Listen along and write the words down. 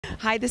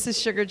Hi, this is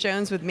Sugar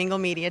Jones with Mingle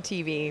Media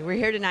TV. We're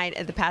here tonight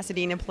at the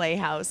Pasadena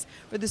Playhouse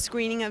for the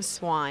screening of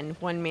Swan,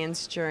 One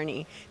Man's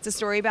Journey. It's a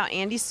story about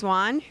Andy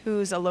Swan,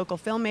 who's a local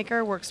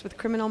filmmaker, works with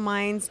criminal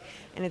minds,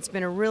 and it's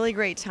been a really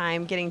great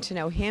time getting to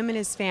know him and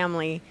his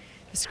family.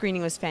 The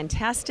screening was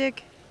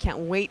fantastic. Can't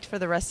wait for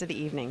the rest of the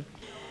evening.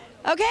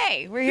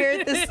 Okay, we're here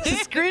at the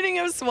screening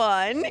of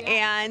Swan,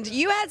 and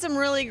you had some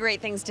really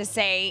great things to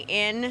say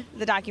in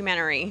the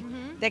documentary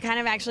that kind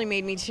of actually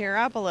made me tear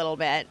up a little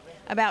bit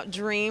about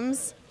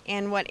dreams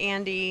and what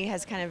Andy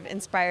has kind of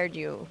inspired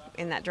you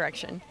in that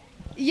direction.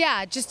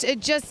 Yeah, just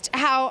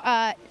how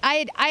I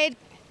had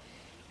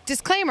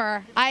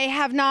disclaimer, I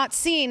have not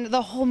seen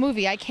the whole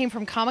movie. I came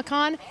from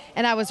Comic-Con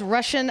and I was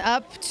rushing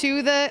up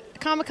to the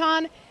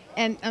Comic-Con,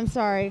 and I'm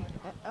sorry.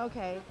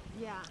 Okay.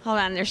 Yeah. Hold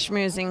on, they're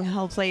schmoozing.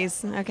 Hold,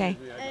 please. Okay.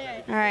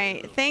 All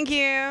right. Thank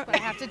you. That's what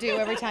I have to do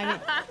every time.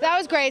 That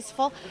was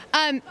graceful.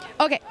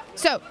 Okay.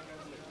 So,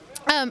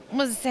 what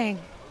was I saying?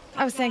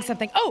 I was saying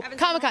something. Oh,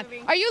 Comic-Con.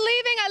 Are you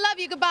leaving? I love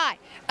you. Goodbye.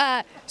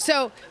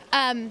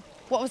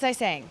 What was I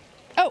saying?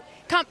 Oh,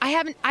 I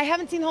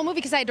haven't seen the whole movie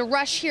because I had to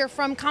rush here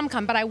from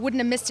Comic-Con, but I wouldn't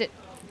have missed it,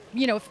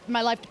 you know, if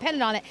my life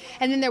depended on it.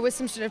 And then there was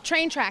some sort of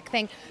train track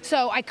thing,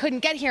 so I couldn't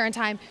get here in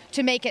time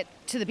to make it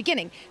to the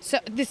beginning. So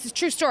this is a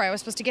true story. I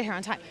was supposed to get here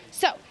on time.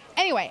 So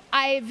anyway,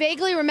 I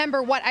vaguely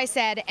remember what I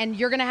said, and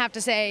you're gonna have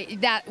to say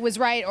that was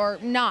right or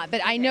not.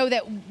 But I know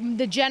that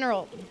the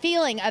general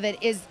feeling of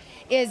it is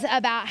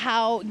about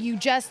how you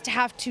just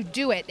have to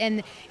do it,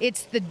 and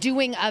it's the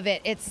doing of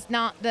it. It's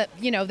not the,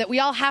 you know, that we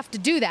all have to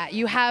do that.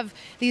 You have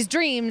these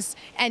dreams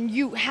and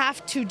you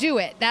have to do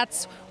it.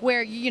 That's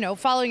where, you know,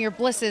 following your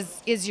bliss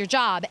is your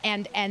job,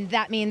 and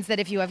that means that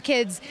if you have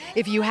kids,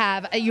 if you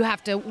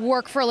have to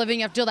work for a living,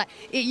 you have to do that.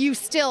 You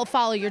still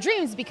follow your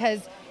dreams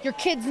because your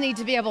kids need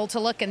to be able to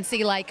look and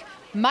see, like,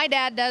 my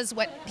dad does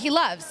what he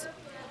loves.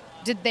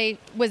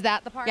 Was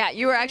that the part? Yeah,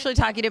 you were actually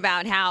talking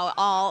about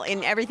how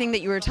in everything that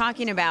you were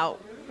talking about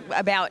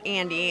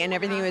Andy and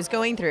everything he was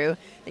going through,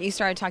 that you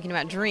started talking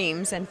about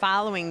dreams and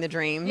following the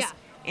dreams. Yeah.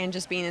 And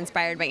just being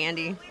inspired by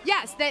Andy.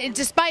 Yes,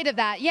 despite of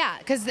that, yeah,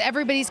 because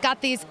everybody's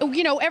got these,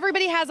 you know,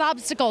 everybody has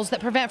obstacles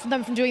that prevent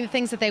them from doing the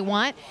things that they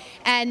want,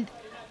 and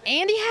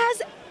Andy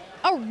has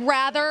a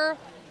rather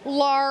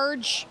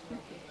large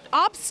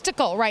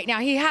obstacle right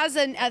now. He has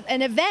an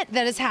event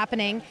that is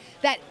happening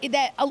that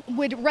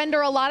would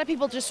render a lot of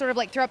people just sort of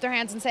like throw up their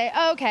hands and say,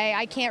 oh, okay,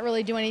 I can't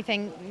really do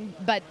anything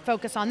but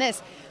focus on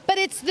this. But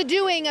it's the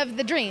doing of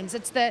the dreams.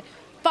 It's the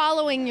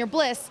following your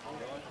bliss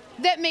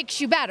that makes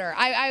you better.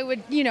 I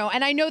would, you know,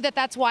 and I know that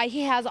that's why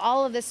he has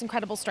all of this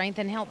incredible strength,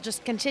 and he'll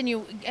just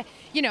continue,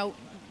 you know,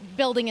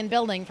 building and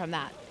building from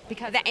that.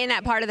 Because in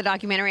that part of the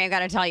documentary, I got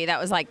to tell you, that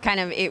was like kind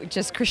of, it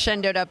just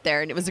crescendoed up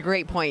there, and it was a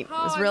great point. It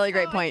was a really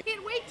great point. I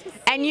can't wait to see.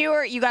 And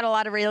you got a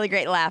lot of really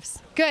great laughs.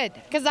 Good,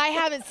 because I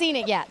haven't seen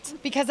it yet,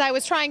 because I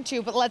was trying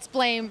to, but let's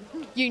blame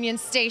Union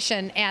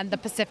Station and the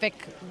Pacific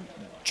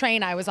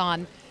train I was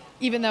on,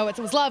 even though it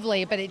was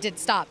lovely, but it did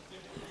stop.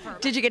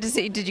 Did you get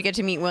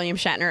to meet William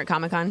Shatner at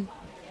Comic-Con?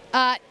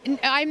 I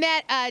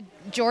met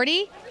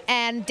Jordy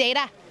and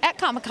Data at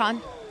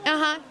Comic-Con.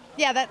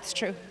 Yeah, that's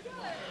true.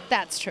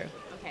 That's true.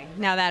 Okay,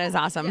 now that is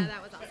awesome. Yeah,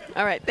 that was awesome.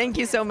 All right, thank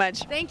you so much.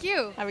 Thank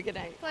you. Have a good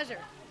night. Pleasure.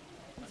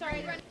 I'm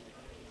sorry.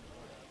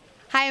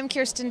 Hi, I'm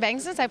Kirsten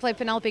Vangsness. I play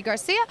Penelope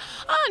Garcia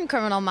on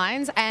Criminal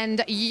Minds,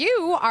 and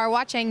you are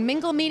watching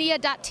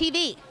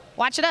minglemedia.tv.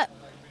 Watch it up.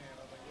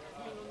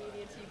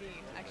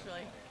 MingleMediaTV,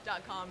 actually,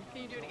 .com.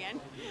 Can you do it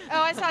again?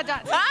 Oh, I saw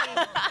 .tv.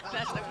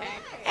 That's okay.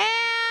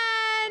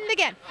 And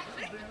again.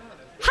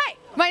 Hi,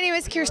 my name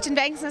is Kirsten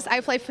Vangsness.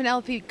 I play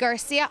Penelope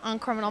Garcia on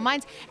Criminal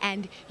Minds,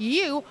 and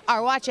you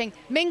are watching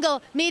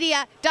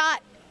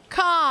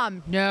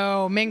minglemedia.com.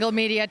 No,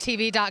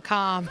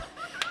 minglemediatv.com.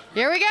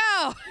 Here we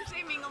go.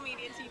 Say Mingle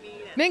Media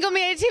TV. Mingle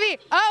Media TV.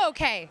 Oh,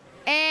 okay.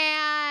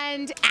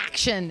 And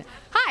action.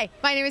 Hi,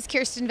 my name is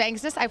Kirsten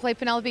Vangsness. I play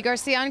Penelope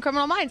Garcia on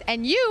Criminal Minds,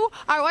 and you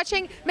are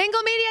watching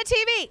Mingle Media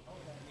TV.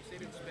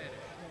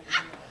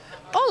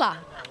 Hola.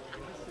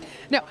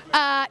 No,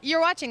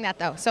 you're watching that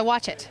though, so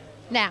watch it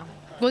now.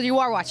 Well, you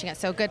are watching it,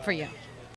 so good for you.